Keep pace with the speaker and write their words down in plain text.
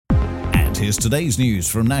here's today's news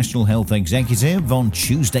from National Health Executive on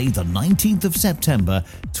Tuesday, the 19th of September,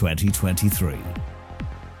 2023.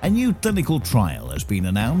 A new clinical trial has been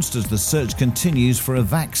announced as the search continues for a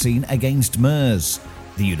vaccine against MERS.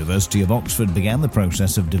 The University of Oxford began the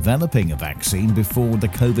process of developing a vaccine before the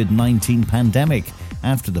COVID-19 pandemic,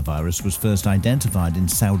 after the virus was first identified in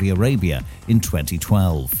Saudi Arabia in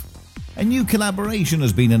 2012. A new collaboration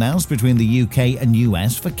has been announced between the UK and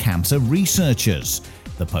US for cancer researchers.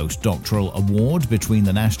 The postdoctoral award between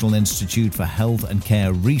the National Institute for Health and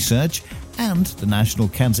Care Research and the National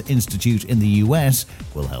Cancer Institute in the US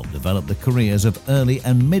will help develop the careers of early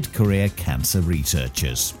and mid-career cancer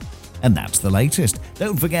researchers. And that's the latest.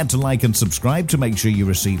 Don't forget to like and subscribe to make sure you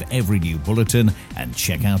receive every new bulletin, and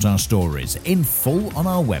check out our stories in full on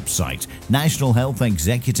our website,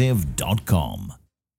 nationalhealthexecutive.com.